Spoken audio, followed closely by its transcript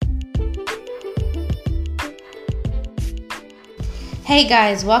Hey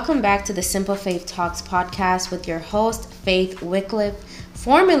guys, welcome back to the Simple Faith Talks podcast with your host, Faith Wycliffe,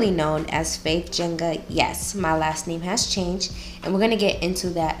 formerly known as Faith Jenga. Yes, my last name has changed, and we're going to get into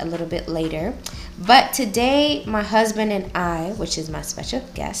that a little bit later. But today, my husband and I, which is my special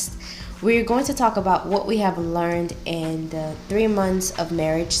guest, we're going to talk about what we have learned in the 3 months of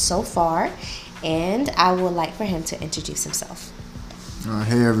marriage so far, and I would like for him to introduce himself.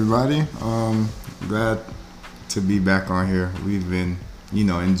 Hey everybody, glad to be back on here. We've been,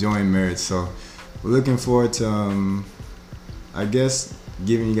 enjoying marriage, so we're looking forward to, I guess,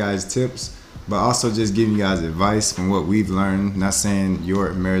 giving you guys tips, but also just giving you guys advice from what we've learned. Not saying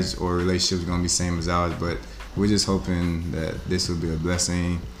your marriage or relationship is going to be the same as ours, but we're just hoping that this will be a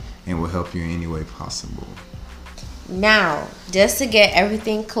blessing and will help you in any way possible. Now, just to get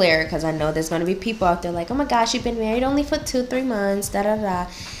everything clear, because I know there's going to be people out there like, oh my gosh, you've been married only for 2-3 months,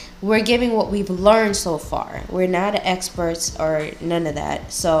 da-da-da. We're giving what we've learned so far. We're not experts or none of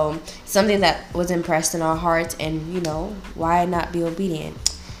that. So, something that was impressed in our hearts, and, why not be obedient?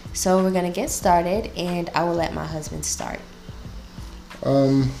 So, we're going to get started, and I will let my husband start.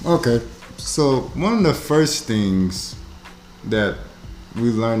 Okay. So, one of the first things that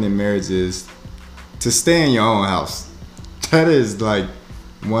we've learned in marriage is to stay in your own house. That is like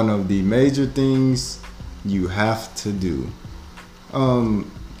one of the major things you have to do.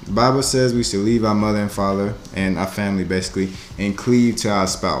 The Bible says we should leave our mother and father and our family basically and cleave to our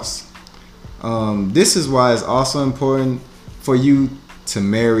spouse. This is why it's also important for you to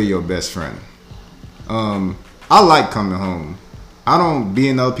marry your best friend. I like coming home. I don't be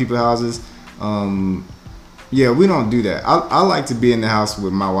in other people's houses. We don't do that. I like to be in the house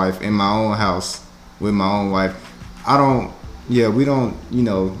with my wife, in my own house with my own wife. We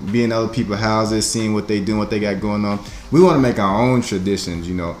don't, be in other people's houses, seeing what they do, what they got going on. We want to make our own traditions,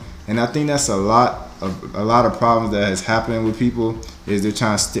 and I think that's a lot of problems that has happened with people is they're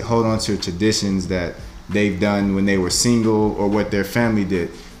trying to hold on to traditions that they've done when they were single or what their family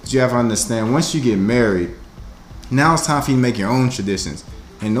did. But you have to understand, once you get married, now it's time for you to make your own traditions.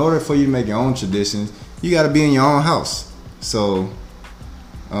 In order for you to make your own traditions, you got to be in your own house. So,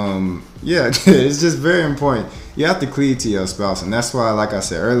 it's just very important. You have to cleave to your spouse, and that's why, like I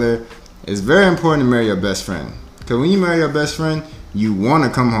said earlier, it's very important to marry your best friend. Because when you marry your best friend, you want to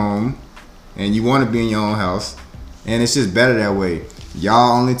come home, and you want to be in your own house, and it's just better that way.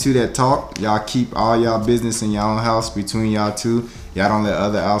 Y'all only two that talk. Y'all keep all y'all business in your own house between y'all two. Y'all don't let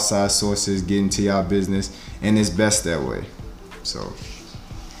other outside sources get into y'all business, and it's best that way. So.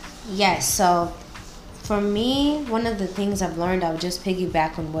 Yes, so for me, one of the things I've learned, I'll just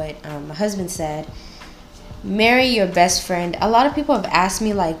piggyback on what my husband said. Marry your best friend. A lot of people have asked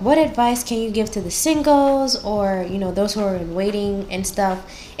me, like, what advice can you give to the singles or, those who are in waiting and stuff?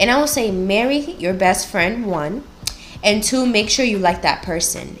 And I will say marry your best friend, 1. And 2, make sure you like that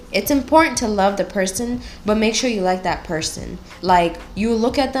person. It's important to love the person, but make sure you like that person. Like, you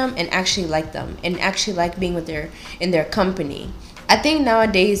look at them and actually like them and actually like being in their company. I think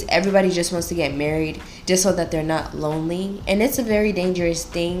nowadays everybody just wants to get married just so that they're not lonely. And it's a very dangerous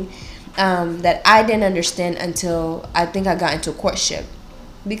thing that I didn't understand until I think I got into courtship.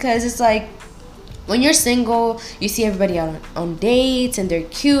 Because it's like, when you're single, you see everybody out on dates and they're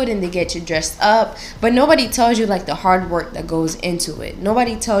cute and they get you dressed up. But nobody tells you like the hard work that goes into it.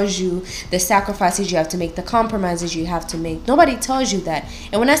 Nobody tells you the sacrifices you have to make, the compromises you have to make. Nobody tells you that.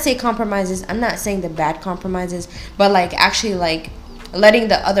 And when I say compromises, I'm not saying the bad compromises, but like actually like letting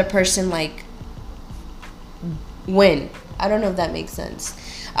the other person like win. I don't know if that makes sense.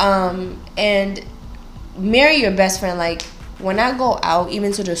 And marry your best friend. Like, when I go out,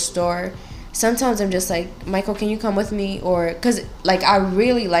 even to the store, sometimes I'm just like, Michael, can you come with me? Or, because, like, I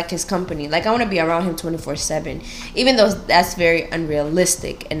really like his company. Like, I want to be around him 24/7. Even though that's very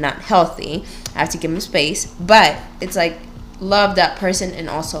unrealistic and not healthy. I have to give him space. But it's like, love that person and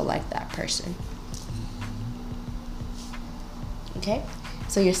also like that person. Okay?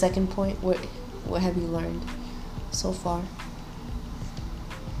 So your second point, what have you learned so far?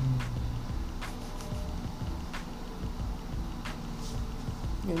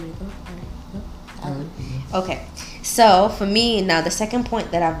 You want me to go? All right. No? Okay. So for me, now the second point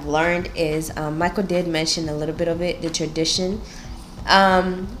that I've learned is Michael did mention a little bit of it, the tradition.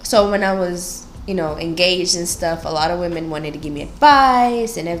 So when I was, engaged and stuff, a lot of women wanted to give me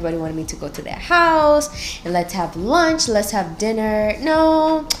advice, and everybody wanted me to go to their house and let's have lunch, let's have dinner.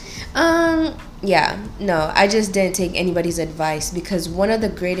 No, I just didn't take anybody's advice, because one of the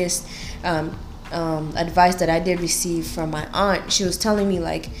greatest advice that I did receive from my aunt, she was telling me,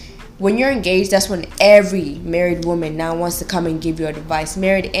 like, when you're engaged, that's when every married woman now wants to come and give you advice,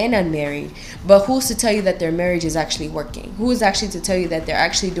 married and unmarried. But who's to tell you that their marriage is actually working? Who is actually to tell you that they're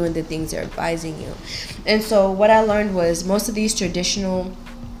actually doing the things they're advising you? And so what I learned was most of these traditional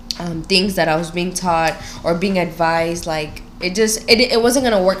things that I was being taught or being advised, like it wasn't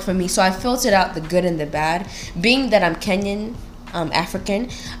gonna work for me. So I filtered out the good and the bad. Being that I'm Kenyan,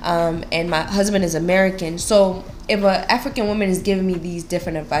 African, and my husband is American, so if an African woman is giving me these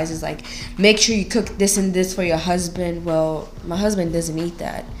different advices, like make sure you cook this and this for your husband, well, my husband doesn't eat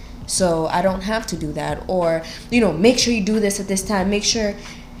that, so I don't have to do that. Or make sure you do this at this time. Make sure,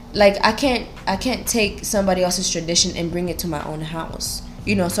 like I can't take somebody else's tradition and bring it to my own house.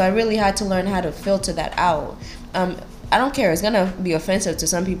 So I really had to learn how to filter that out. I don't care. It's gonna be offensive to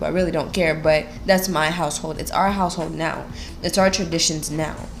some people. I really don't care. But that's my household. It's our household now. It's our traditions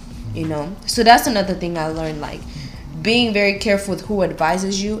now. So that's another thing I learned. Like being very careful with who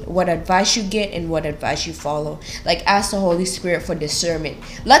advises you, what advice you get, and what advice you follow. Like ask the Holy Spirit for discernment.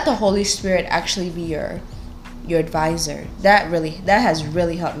 Let the Holy Spirit actually be your advisor. That has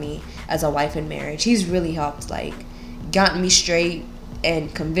really helped me as a wife in marriage. He's really helped, like gotten me straight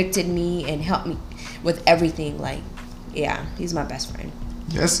and convicted me and helped me with everything. Like, yeah, he's my best friend.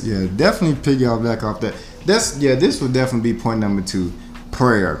 Yes, yeah, definitely piggyback back off that. This would definitely be point number 2,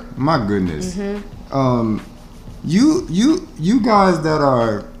 prayer. My goodness. You guys that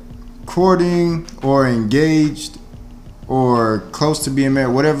are courting or engaged or close to being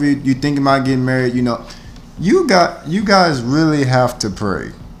married, whatever you think about getting married, you guys really have to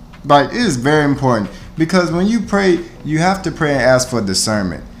pray. Like, it is very important, because when you pray, you have to pray and ask for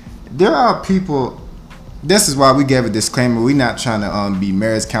discernment. There are people. This is why we gave a disclaimer. We're not trying to be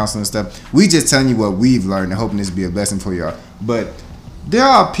marriage counseling and stuff. We just telling you what we've learned and hoping this be a blessing for y'all. But there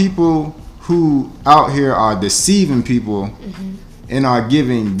are people who out here are deceiving people and are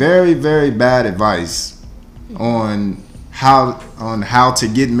giving very, very bad advice on how to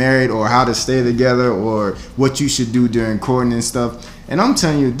get married or how to stay together or what you should do during courting and stuff. And I'm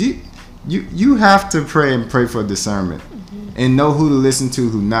telling you, you have to pray for discernment and know who to listen to,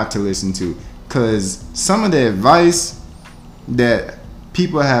 who not to listen to. Because some of the advice that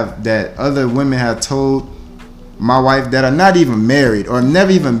that other women have told my wife that are not even married or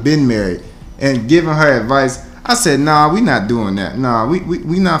never even been married and giving her advice, I said, nah, we not doing that. Nah, we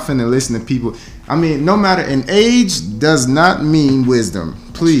not finna listen to people. I mean, no matter, and age does not mean wisdom.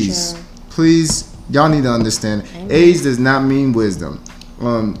 Please, y'all need to understand. Amen. Age does not mean wisdom.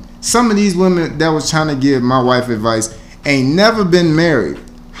 Some of these women that was trying to give my wife advice ain't never been married.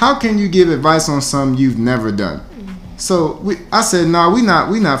 How can you give advice on something you've never done? So I said, nah, we not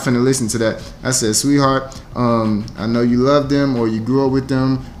finna listen to that. I said, sweetheart, I know you love them or you grew up with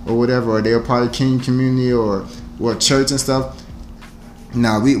them or whatever, or they're part of King community or church and stuff.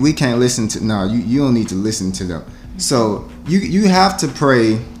 Nah, we can't listen to. Nah, you don't need to listen to them. So you have to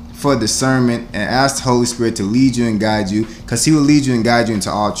pray for discernment and ask the Holy Spirit to lead you and guide you, because He will lead you and guide you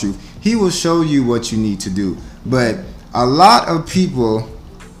into all truth. He will show you what you need to do. But a lot of people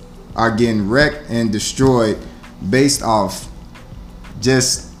are getting wrecked and destroyed based off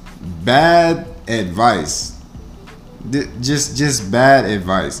just bad advice. Just bad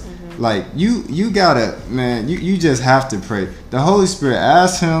advice. Like you gotta, man, you just have to pray. The Holy Spirit,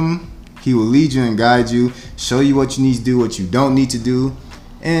 ask Him. He will lead you and guide you, show you what you need to do, what you don't need to do,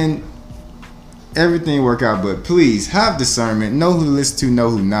 and everything work out. But please have discernment. Know who to listen to, know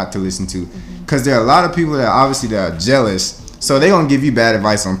who not to listen to. Because there are a lot of people that are jealous, so they're going to give you bad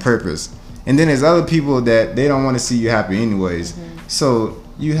advice on purpose. And then there's other people that they don't want to see you happy anyways. So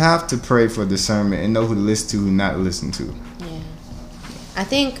you have to pray for discernment and know who to listen to, who not to listen to. Yeah. I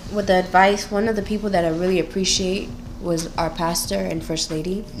think with the advice, one of the people that I really appreciate was our pastor and first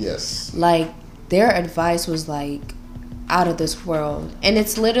lady. Yes. Like, their advice was like out of this world. And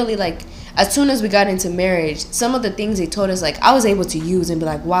it's literally like, as soon as we got into marriage, some of the things they told us, like, I was able to use and be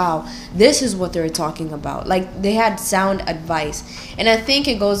like, wow, this is what they were talking about. Like, they had sound advice. And I think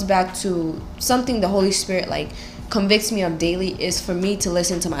it goes back to something the Holy Spirit, like, convicts me of daily, is for me to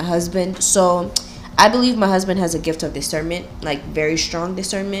listen to my husband. So I believe my husband has a gift of discernment, like very strong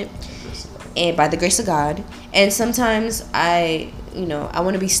discernment, and by the grace of God. And sometimes I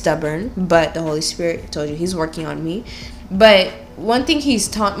want to be stubborn, but the Holy Spirit told you He's working on me. But one thing He's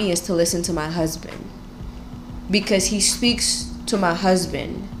taught me is to listen to my husband, because He speaks to my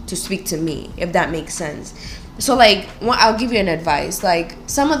husband to speak to me, if that makes sense. So, like, I'll give you an advice. Like,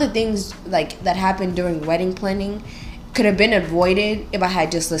 some of the things like that happened during wedding planning could have been avoided if I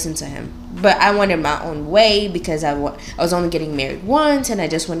had just listened to him. But I wanted my own way, because I was only getting married once, and I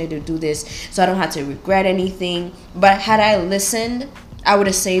just wanted to do this so I don't have to regret anything. But had I listened, I would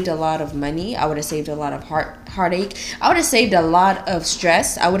have saved a lot of money. I would have saved a lot of heartache. I would have saved a lot of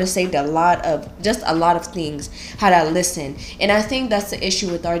stress. I would have saved a lot of things had I listened. And I think that's the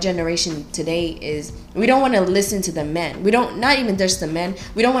issue with our generation today is we don't want to listen to the men. We don't, not even just the men.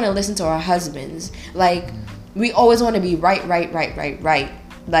 We don't want to listen to our husbands. Like, we always want to be right.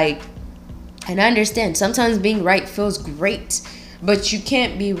 Like, and I understand sometimes being right feels great, but you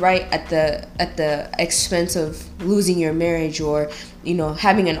can't be right at the expense of losing your marriage or, you know,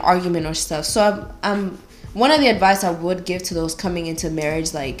 having an argument or stuff. So I'm one of the advice I would give to those coming into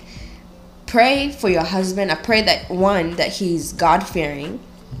marriage, like, pray for your husband. I pray that, one, that he's God-fearing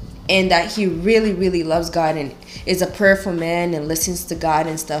and that he really, really loves God and is a prayerful man and listens to God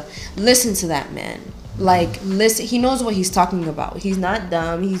and stuff. Listen to that man. Like, listen, he knows what he's talking about. He's not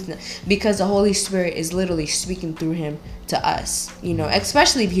dumb. Because the Holy Spirit is literally speaking through him to us, you know,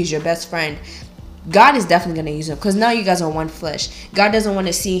 especially if he's your best friend. God is definitely going to use him because now you guys are one flesh. God doesn't want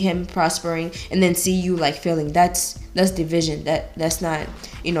to see him prospering and then see you like failing. That's division. That's not,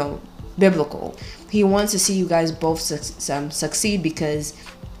 you know, biblical. He wants to see you guys both succeed because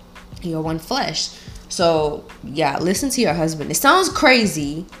you're one flesh. So yeah, listen to your husband. It sounds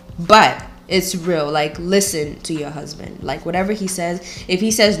crazy, but it's real. Like, listen to your husband. Like, whatever he says, if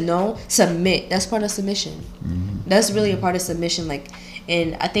he says no, submit. That's part of submission. Mm-hmm. That's really a part of submission. Like,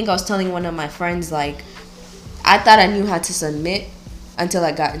 and I think I was telling one of my friends, like, I thought I knew how to submit until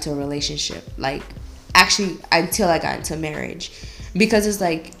I got into a relationship. Like, actually, until I got into marriage. Because it's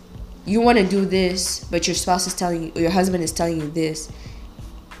like, you want to do this, but your spouse is telling you, or your husband is telling you this.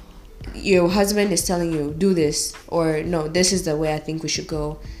 Your husband is telling you, do this. Or, no, this is the way I think we should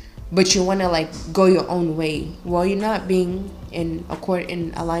go. But you want to, like, go your own way. Well, you're not being in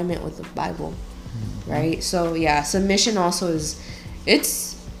alignment with the Bible, right? So, yeah, submission also is,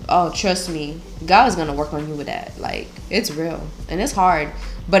 trust me, God is going to work on you with that. Like, it's real. And it's hard,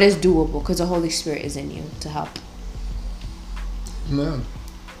 but it's doable because the Holy Spirit is in you to help. No.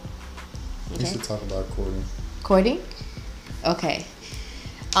 Okay. You should talk about courting. Courting? Okay.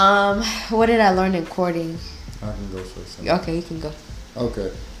 What did I learn in courting? I can go first. Okay, you can go.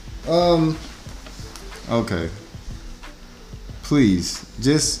 Okay. Okay. Please,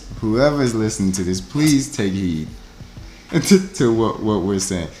 just whoever is listening to this, please take heed to what we're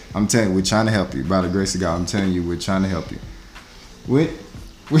saying. I'm telling you, we're trying to help you. By the grace of God, I'm telling you, we're trying to help you.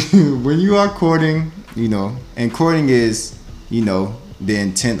 When you are courting, you know, and courting is, you know, the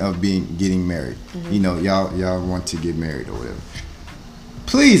intent of getting married. Mm-hmm. You know, y'all want to get married or whatever.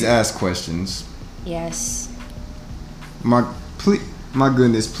 Please ask questions. Yes. My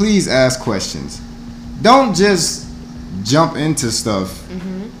goodness, please ask questions. Don't just jump into stuff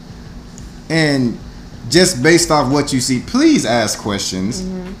and just based off what you see. Please ask questions.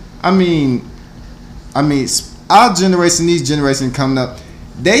 I mean, our generation, these generations coming up,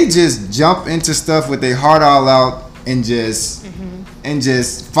 they just jump into stuff with their heart all out and just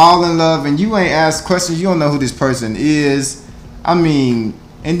fall in love. And you ain't ask questions. You don't know who this person is. I mean.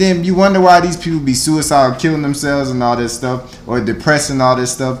 And then you wonder why these people be suicidal, killing themselves and all this stuff, or depressed and all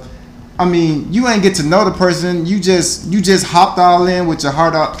this stuff. I mean, you ain't get to know the person. You just hopped all in with your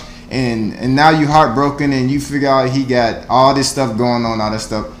heart out, and now you heartbroken, and you figure out he got all this stuff going on, all this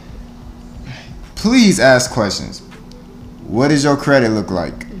stuff. Please ask questions. What does your credit look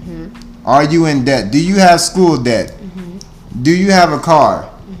like? Mm-hmm. Are you in debt? Do you have school debt? Mm-hmm. Do you have a car?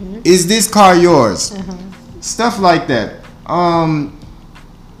 Mm-hmm. Is this car yours? Mm-hmm. Stuff like that.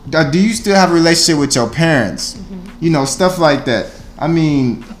 Do you still have a relationship with your parents? Mm-hmm. You know, stuff like that. I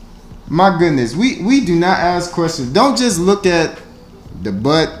mean, my goodness, we do not ask questions. Don't just look at the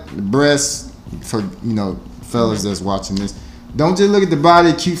butt, the breasts, for, you know, fellas that's watching this. Don't just look at the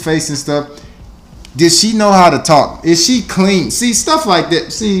body, cute face and stuff. Does she know how to talk? Is she clean? See, stuff like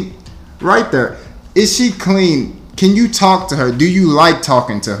that. See, right there. Is she clean? Can you talk to her? Do you like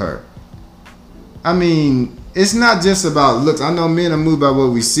talking to her? I mean, it's not just about looks. I know men are moved by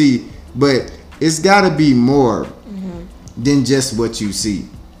what we see, but it's got to be more than just what you see.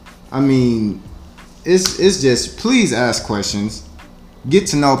 I mean, it's just, please ask questions. Get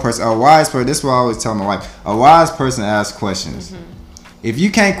to know a person. A wise person, this is what I always tell my wife. A wise person asks questions. If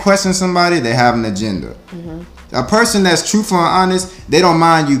you can't question somebody, they have an agenda. A person that's truthful and honest, they don't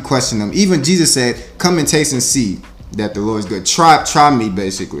mind you questioning them. Even Jesus said, come and taste and see that the Lord is good. Try me,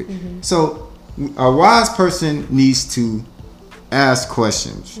 basically. So a wise person needs to ask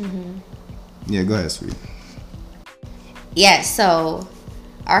questions. Yeah, go ahead, sweetie. Yeah, so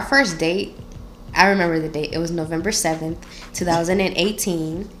our first date, I remember the date. It was November 7th,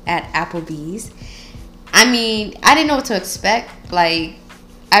 2018 at Applebee's. I mean, I didn't know what to expect. Like,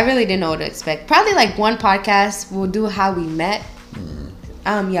 I really didn't know what to expect. Probably like one podcast we'll do how we met.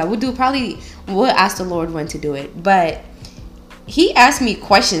 Yeah, we'll ask the Lord when to do it. But he asked me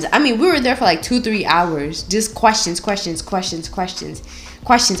questions. I mean, we were there for like 2-3 hours. Just questions.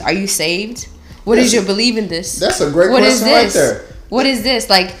 Are you saved? What is your belief in this? That's a great question right there. What is this?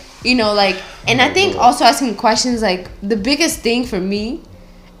 Like, you know, like, and I think also asking questions, like, the biggest thing for me,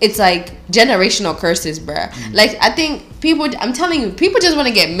 it's like generational curses, bruh. Mm-hmm. Like, I think I'm telling you, people just want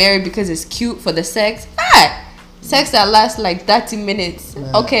to get married because it's cute for the sex. Sex that lasts like 30 minutes.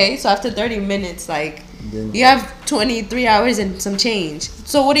 Man. Okay, so after 30 minutes, like, you have 23 hours and some change.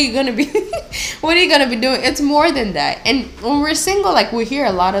 So what are you gonna be what are you gonna be doing? It's more than that. And when we're single, like, we hear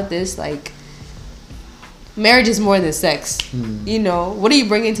a lot of this, like, marriage is more than sex. You know, what are you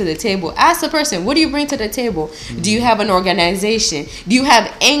bringing to the table? Ask the person, what do you bring to the table? Do you have an organization? Do you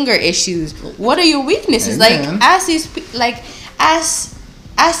have anger issues? What are your weaknesses? Amen. Like,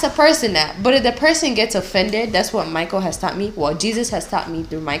 ask the person that. But if the person gets offended, that's what Michael has taught me. Well, Jesus has taught me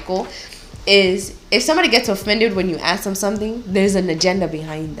through Michael. Is if somebody gets offended when you ask them something, there's an agenda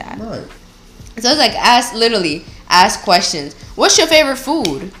behind that. Right. So it's like, ask questions. What's your favorite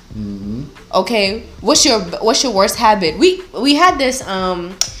food? Mm-hmm. Okay. What's your worst habit? We had this.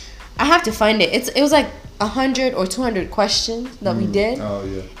 I have to find it. It was like 100 or 200 questions that we did. Oh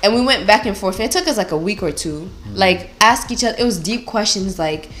yeah. And we went back and forth. It took us like a week or two. Like, ask each other. It was deep questions.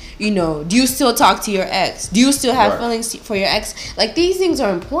 Like, you know, do you still talk to your ex? Do you still have feelings for your ex? Like, these things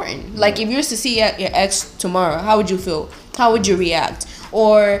are important. Like, if you were to see your ex tomorrow, how would you feel? How would you react?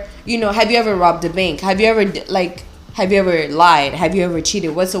 Or, you know, have you ever robbed a bank? Have you ever lied? Have you ever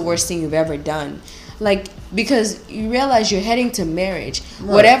cheated? What's the worst thing you've ever done? Like, because you realize you're heading to marriage.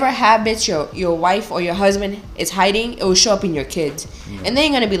 Right. Whatever habits your wife or your husband is hiding, it will show up in your kids. Yeah. And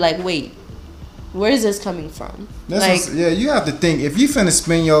then you're going to be like, wait, where is this coming from? You have to think, if you finna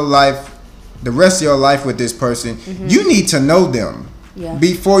spend your life, the rest of your life with this person, you need to know them. Yeah.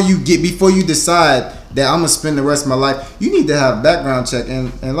 Before you decide that I'm gonna spend the rest of my life, you need to have a background check.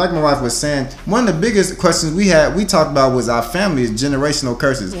 And like my wife was saying, one of the biggest questions we talked about was our family is generational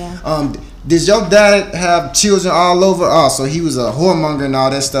curses. Yeah. Did your dad have children all over? Oh, so he was a whoremonger and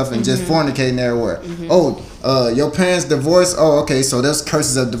all that stuff and just fornicating everywhere. Oh, your parents divorced? Oh, okay, so there's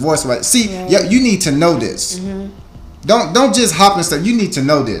curses of divorce, right? See, you need to know this. Don't just hop and stuff. You need to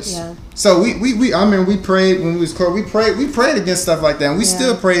know this. Yeah. So we prayed when we was called. We prayed against stuff like that, and we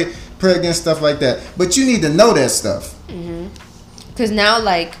still pray against stuff like that. But you need to know that stuff. Because now,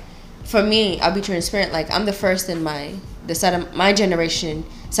 like, for me, I'll be transparent. Like, I'm the first in the side of my generation,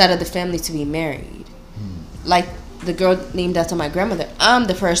 side of the family, to be married. Like, the girl named after my grandmother, I'm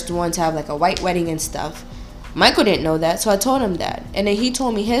the first one to have like a white wedding and stuff. Michael didn't know that, so I told him that. And then he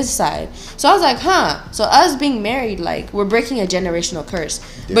told me his side. So I was like, so us being married, like, we're breaking a generational curse.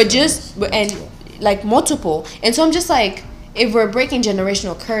 And like multiple. And so I'm just like, if we're breaking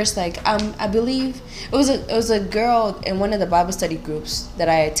generational curse, like, I believe it was a girl in one of the Bible study groups that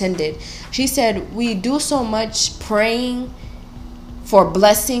I attended. She said, we do so much praying for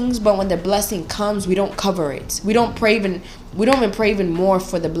blessings, but when the blessing comes, we don't cover it. We don't even pray even more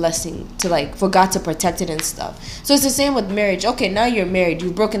for the blessing, to, like, for God to protect it and stuff. So it's the same with marriage. Okay, now you're married,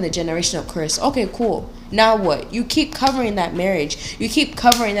 you've broken the generational curse. Okay, cool. Now what? You keep covering that marriage. You keep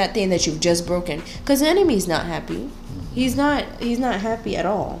covering that thing that you've just broken, because the enemy's not happy. He's not happy at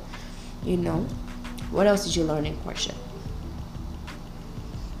all. You know. What else did you learn in courtship?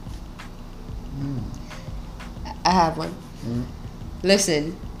 I have one.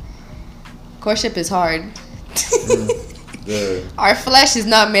 Listen, courtship is hard. Our flesh is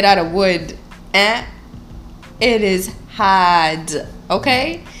not made out of wood. It is hard.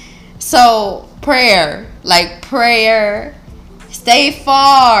 Okay? So, prayer. Stay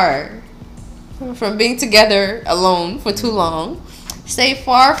far from being together alone for too long. Stay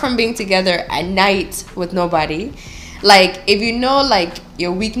far from being together at night with nobody. Like, if you know, like,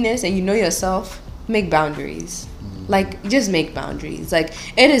 your weakness and you know yourself, make boundaries. Like, just make boundaries. Like,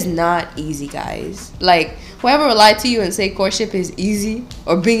 it is not easy, guys. Like, whoever will lie to you and say courtship is easy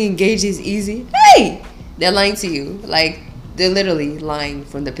or being engaged is easy, hey, they're lying to you. Like, they're literally lying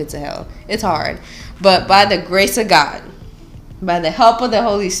from the pits of hell. It's hard. But by the grace of God, by the help of the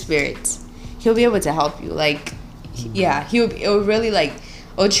Holy Spirit, He'll be able to help you. Like, yeah, it'll really, like,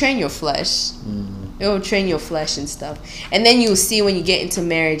 it'll train your flesh. It will train your flesh and stuff. And then you'll see when you get into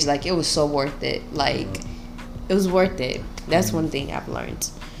marriage, like, it was so worth it. Like, it was worth it. That's one thing I've learned.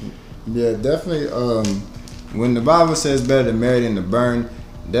 Yeah, definitely. When the Bible says better to marry than to burn,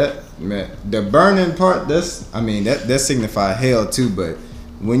 the burning part, that signifies hell too. But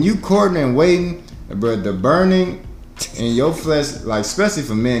when you courting and waiting, bro, the burning, And your flesh, like especially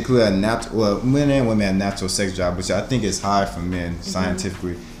for men, include a natural. Well, men and women have natural sex drive, which I think is high for men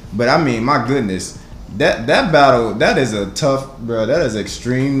scientifically. But I mean, my goodness, that battle, that is a tough, bro. That is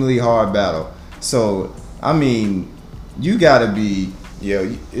extremely hard battle. So I mean, you gotta be,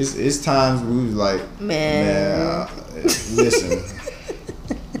 it's times we was like, man,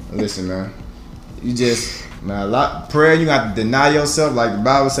 listen, man. You just, man, a lot prayer. You got to deny yourself, like the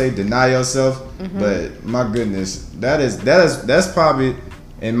Bible say, deny yourself. But my goodness, that's probably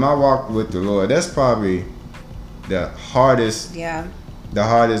in my walk with the Lord. That's probably the hardest. Yeah. The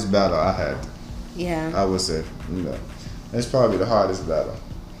hardest battle I had. Yeah. I would say, that's probably the hardest battle.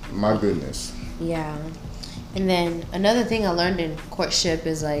 My goodness. Yeah. And then another thing I learned in courtship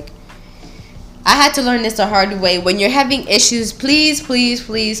is like, I had to learn this the hard way. When you're having issues, please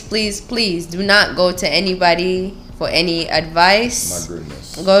do not go to anybody for any advice. My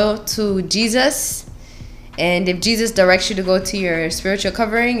goodness. Go to Jesus. And if Jesus directs you to go to your spiritual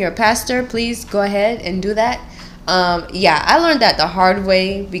covering, your pastor, please go ahead and do that. I learned that the hard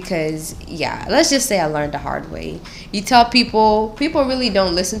way because, let's just say I learned the hard way. You tell people really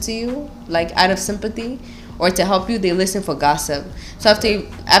don't listen to you, like out of sympathy or to help you. They listen for gossip. So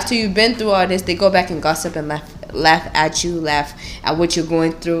after you've been through all this, they go back and gossip and laugh at you, laugh at what you're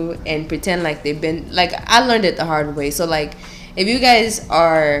going through, and pretend like they've been, like, I learned it the hard way. So like, if you guys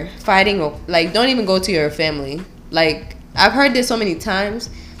are fighting, or like, don't even go to your family. Like, I've heard this so many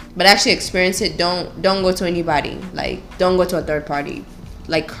times, but actually experience it. Don't go to anybody. Like, don't go to a third party.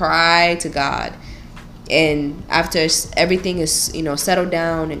 Like, cry to God. And after everything is, settled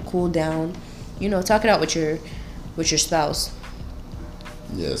down and cooled down, talk it out with your spouse.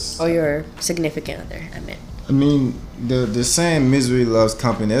 Yes. Or your significant other, I meant. I mean, the saying "misery loves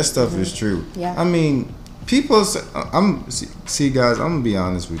company." That stuff is true. Yeah. I mean, people say, guys, I'm gonna be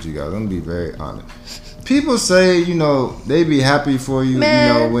honest with you guys. I'm gonna be very honest. People say, they be happy for you,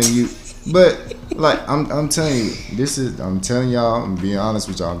 Man. when you, but like I'm telling you, I'm telling y'all, I'm being honest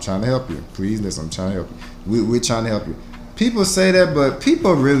with y'all. I'm trying to help you. Please listen, I'm trying to help you. We're trying to help you. People say that, but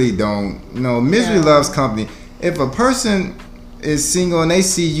people really don't. Misery loves company. If a person is single and they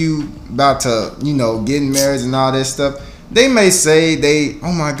see you about to, getting married and all that stuff, they may say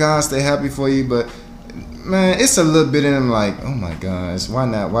oh my gosh, they're happy for you, but man, it's a little bit in them like, oh my gosh, why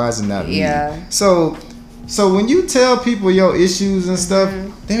not? Why is it not me? Yeah. So when you tell people your issues and stuff,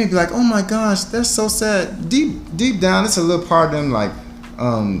 they may be like, oh my gosh, that's so sad. Deep down, it's a little part of them like,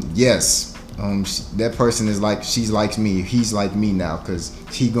 yes. That person is like, she's like me, he's like me now because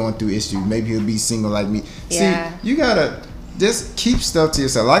he going through issues. Maybe he'll be single like me. Yeah. See, you gotta just keep stuff to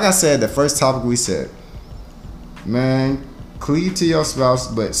yourself. Like I said, the first topic we said, man, cleave to your spouse,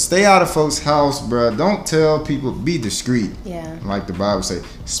 but stay out of folks' house, bro. Don't tell people. Be discreet. Yeah. Like the Bible say,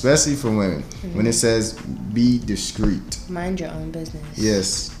 especially for women, when it says be discreet. Mind your own business.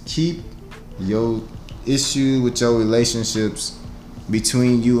 Yes, keep your issue with your relationships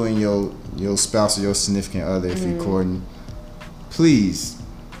between you and your spouse or your significant other, if you're courting. Please,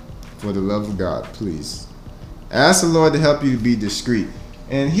 for the love of God, please ask the Lord to help you to be discreet,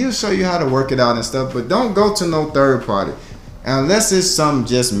 and He'll show you how to work it out and stuff. But don't go to no third party unless it's something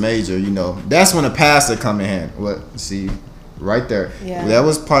just major. That's when a pastor come in hand. What? See, right there. Yeah. That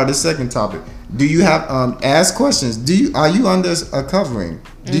was part of the second topic. Do you have ask questions? Are you under a covering?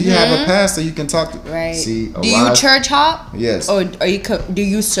 Do you have a pastor you can talk to? Right. See, do you church hop? Yes. Or do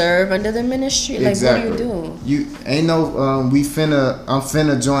you serve under the ministry? Exactly. Like, what do you do? You ain't no I'm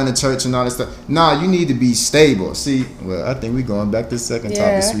finna join the church and all this stuff. Nah, you need to be stable. See, well, I think we going back to the second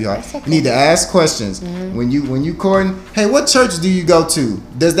topic, sweetheart. Okay. You need to ask questions when you courting. Hey, what church do you go to?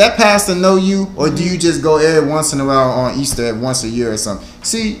 Does that pastor know you, or do you just go every once in a while on Easter once a year or something?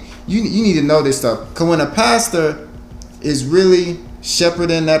 See, you need to know this stuff, cause when a pastor is really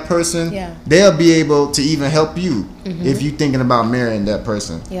shepherding that person, they'll be able to even help you if you're thinking about marrying that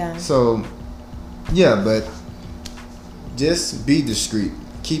person. Yeah. So, but just be discreet.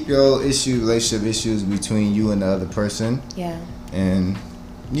 Keep your relationship issues between you and the other person. Yeah. And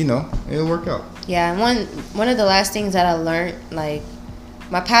it'll work out. Yeah. And one of the last things that I learned, like,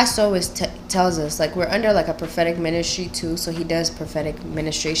 my pastor always tells us, like, we're under like a prophetic ministry too, so he does prophetic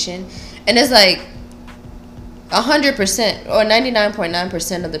ministration, and it's like 100% or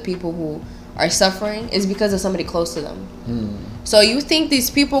 99.9% of the people who are suffering is because of somebody close to them. So you think these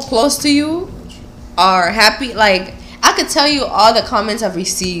people close to you are happy? Like, I could tell you all the comments I've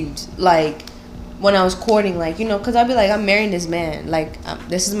received, like, when I was courting, like, because I'd be like, I'm marrying this man, like,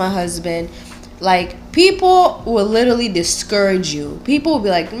 this is my husband. Like, people will literally discourage you. People will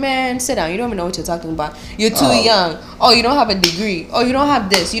be like, man, sit down. You don't even know what you're talking about. You're too young. Oh, you don't have a degree. Oh, you don't have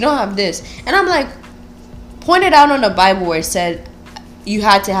this. You don't have this. And I'm like, pointed out on the Bible where it said you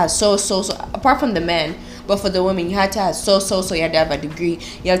had to have so apart from the men, but for the women you had to have so you had to have a degree,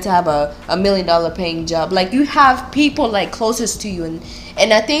 you have to have a $1 million paying job. Like, you have people like closest to you,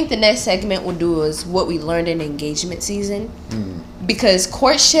 and I think the next segment we'll do is what we learned in engagement season, because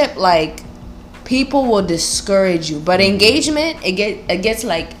courtship, like, people will discourage you, but engagement, it gets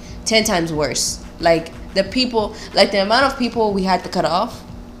like 10 times worse. Like, the people, like, the amount of people we had to cut off,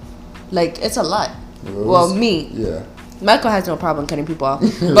 like, it's a lot. Well, me. Yeah. Michael has no problem cutting people off.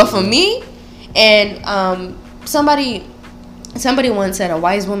 But for me, and somebody once said, a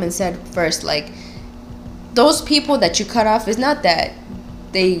wise woman said first, like, those people that you cut off, is not that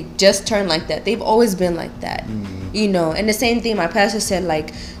they just turn like that. They've always been like that. You know, and the same thing my pastor said,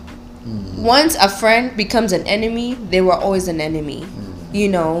 like, once a friend becomes an enemy, they were always an enemy. You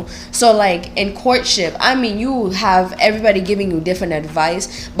know, so like in courtship, I mean, you have everybody giving you different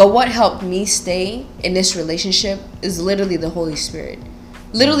advice, but what helped me stay in this relationship is literally the Holy Spirit.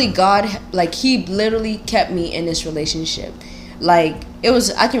 Literally, God, like, he literally kept me in this relationship. Like, it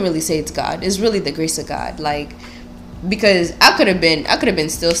was, I can really say it's God. It's really the grace of God. Like, because I could have been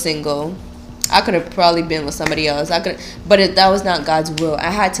still single. I could have probably been with somebody else. That was not God's will. I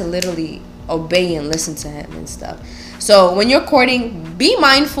had to literally obey and listen to him and stuff. So when you're courting, be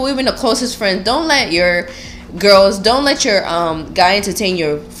mindful. Even the closest friends, don't let your guy entertain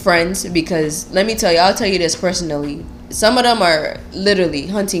your friends, because let me tell you, I'll tell you this personally, some of them are literally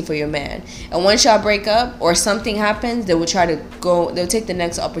hunting for your man, and once y'all break up or something happens, they'll take the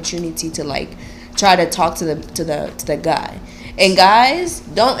next opportunity to, like, try to talk to the guy. And guys,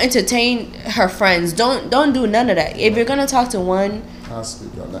 don't entertain her friends. Don't do none of that. If you're gonna talk to one, I'll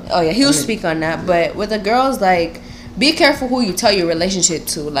speak on that. Oh yeah, he'll speak on that. But with the girls, like, be careful who you tell your relationship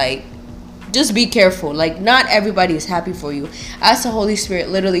to. Like, just be careful. Like, not everybody is happy for you. Ask the Holy Spirit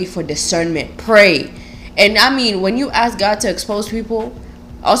literally for discernment. Pray. And I mean, when you ask God to expose people,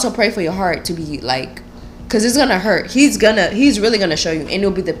 also pray for your heart to be like, because it's gonna hurt. He's really gonna show you, and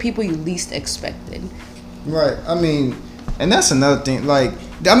it'll be the people you least expected. Right. I mean, and that's another thing. Like,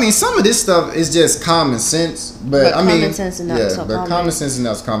 I mean, some of this stuff is just common sense, but I mean, common sense is not so common. Common sense is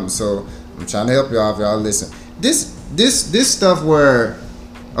not common. So I'm trying to help y'all if y'all listen. This stuff where,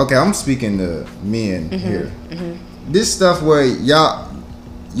 okay, I'm speaking to men here. This stuff where y'all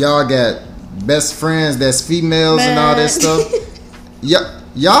got best friends that's females and all that stuff.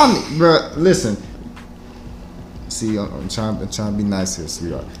 Y'all, bro, listen. See, I'm trying to be nice here,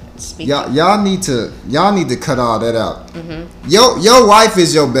 sweetheart. Y'all need to cut all that out. Your wife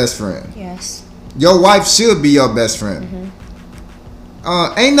is your best friend. Yes. Your wife should be your best friend.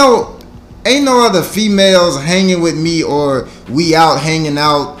 Ain't no other females hanging with me, or we out hanging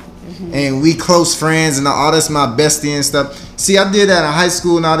out and we close friends and all that's my bestie and stuff. See, I did that in high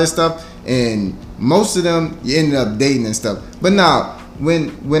school and all this stuff, and most of them ended up dating and stuff. But now,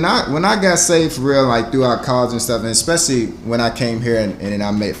 when I got saved for real, like throughout college and stuff, and especially when I came here and then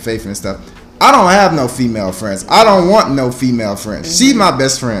I met Faith and stuff, I don't have no female friends. I don't want no female friends. She's my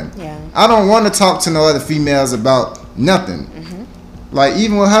best friend. Yeah. I don't want to talk to no other females about nothing. Like,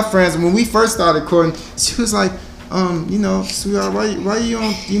 even with her friends, when we first started courting, she was like, sweetheart, why you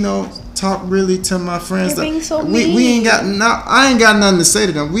don't, talk really to my friends? You're being so mean. We ain't got I ain't got nothing to say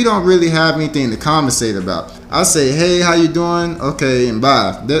to them. We don't really have anything to conversate about. I say, hey, how you doing? Okay, and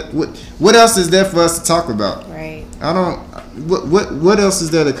bye. What else is there for us to talk about? Right. I don't. What else is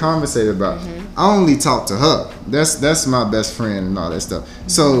there to conversate about? I only talk to her. That's my best friend and all that stuff.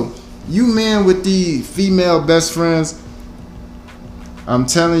 So you men with the female best friends, I'm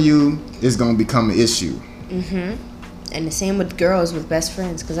telling you, it's gonna become an issue. And the same with girls with best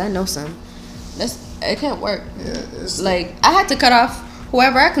friends, because I know some. It can't work. Yeah, like, I had to cut off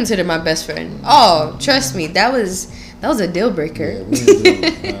whoever I consider my best friend. Oh, trust me, that was a deal breaker.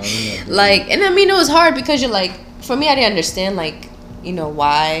 Yeah, like, and I mean, it was hard because you're like, for me, I didn't understand, like,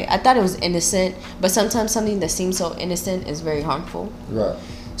 why. I thought it was innocent, but sometimes something that seems so innocent is very harmful. Right.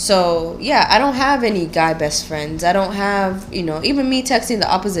 So, yeah, I don't have any guy best friends. I don't have, even me texting the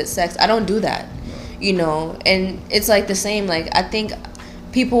opposite sex. I don't do that, and it's like the same. Like, I think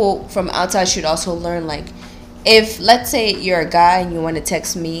people from outside should also learn, like, if, let's say you're a guy and you want to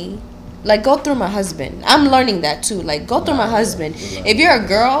text me, like, go through my husband. I'm learning that too. Like, go through my husband. If you're a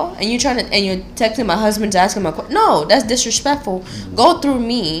girl and you're texting my husband to ask him no, that's disrespectful. Go through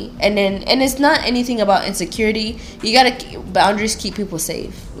me, and it's not anything about insecurity. You gotta boundaries keep people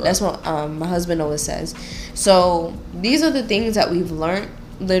safe. Right. That's what my husband always says. So these are the things that we've learned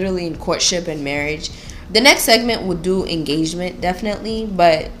literally in courtship and marriage. The next segment will do engagement, definitely,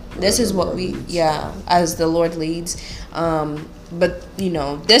 but This is what we, as the Lord leads. But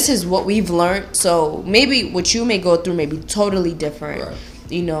this is what we've learned. So maybe what you may go through may be totally different. Right.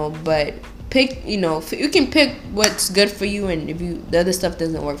 But pick. You can pick what's good for you, and if the other stuff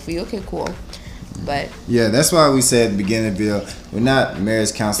doesn't work for you, okay, cool. But yeah, that's why we said at the beginning of the video, we're not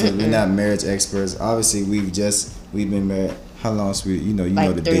marriage counselors, we're not marriage experts. Obviously, we've been married. How long? You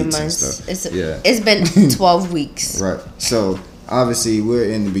know the 3 dates months. and stuff. It's been 12 weeks. Right. So obviously we're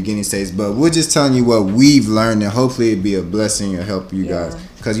in the beginning stage, but we're just telling you what we've learned, and hopefully it'd be a blessing and help you guys.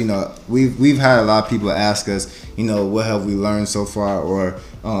 Because we've had a lot of people ask us, what have we learned so far, or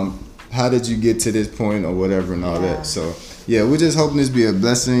how did you get to this point, or whatever, and all that. So yeah, we're just hoping this be a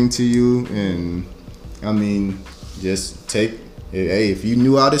blessing to you, and I mean, just take. Hey, if you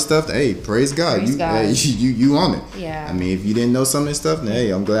knew all this stuff, hey, praise God. You on it. Yeah. I mean, if you didn't know some of this stuff, then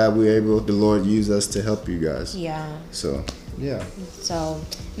hey, I'm glad the Lord used us to help you guys. Yeah. So, yeah. So,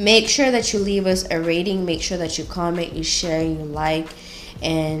 make sure that you leave us a rating. Make sure that you comment, you share, you like,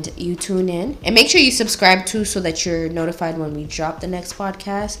 and you tune in. And make sure you subscribe too, so that you're notified when we drop the next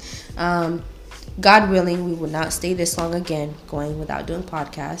podcast. God willing, we will not stay this long again going without doing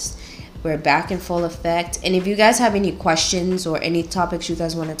podcasts. We're back in full effect. And if you guys have any questions or any topics you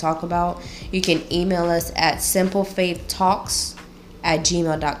guys want to talk about, you can email us at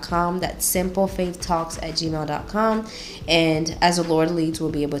simplefaithtalks@gmail.com. That's simplefaithtalks@gmail.com. And as the Lord leads, we'll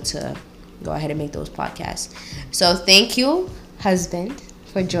be able to go ahead and make those podcasts. So thank you, husband,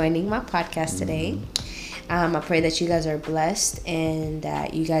 for joining my podcast today. I pray that you guys are blessed and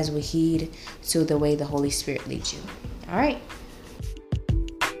that you guys will heed to the way the Holy Spirit leads you. All right.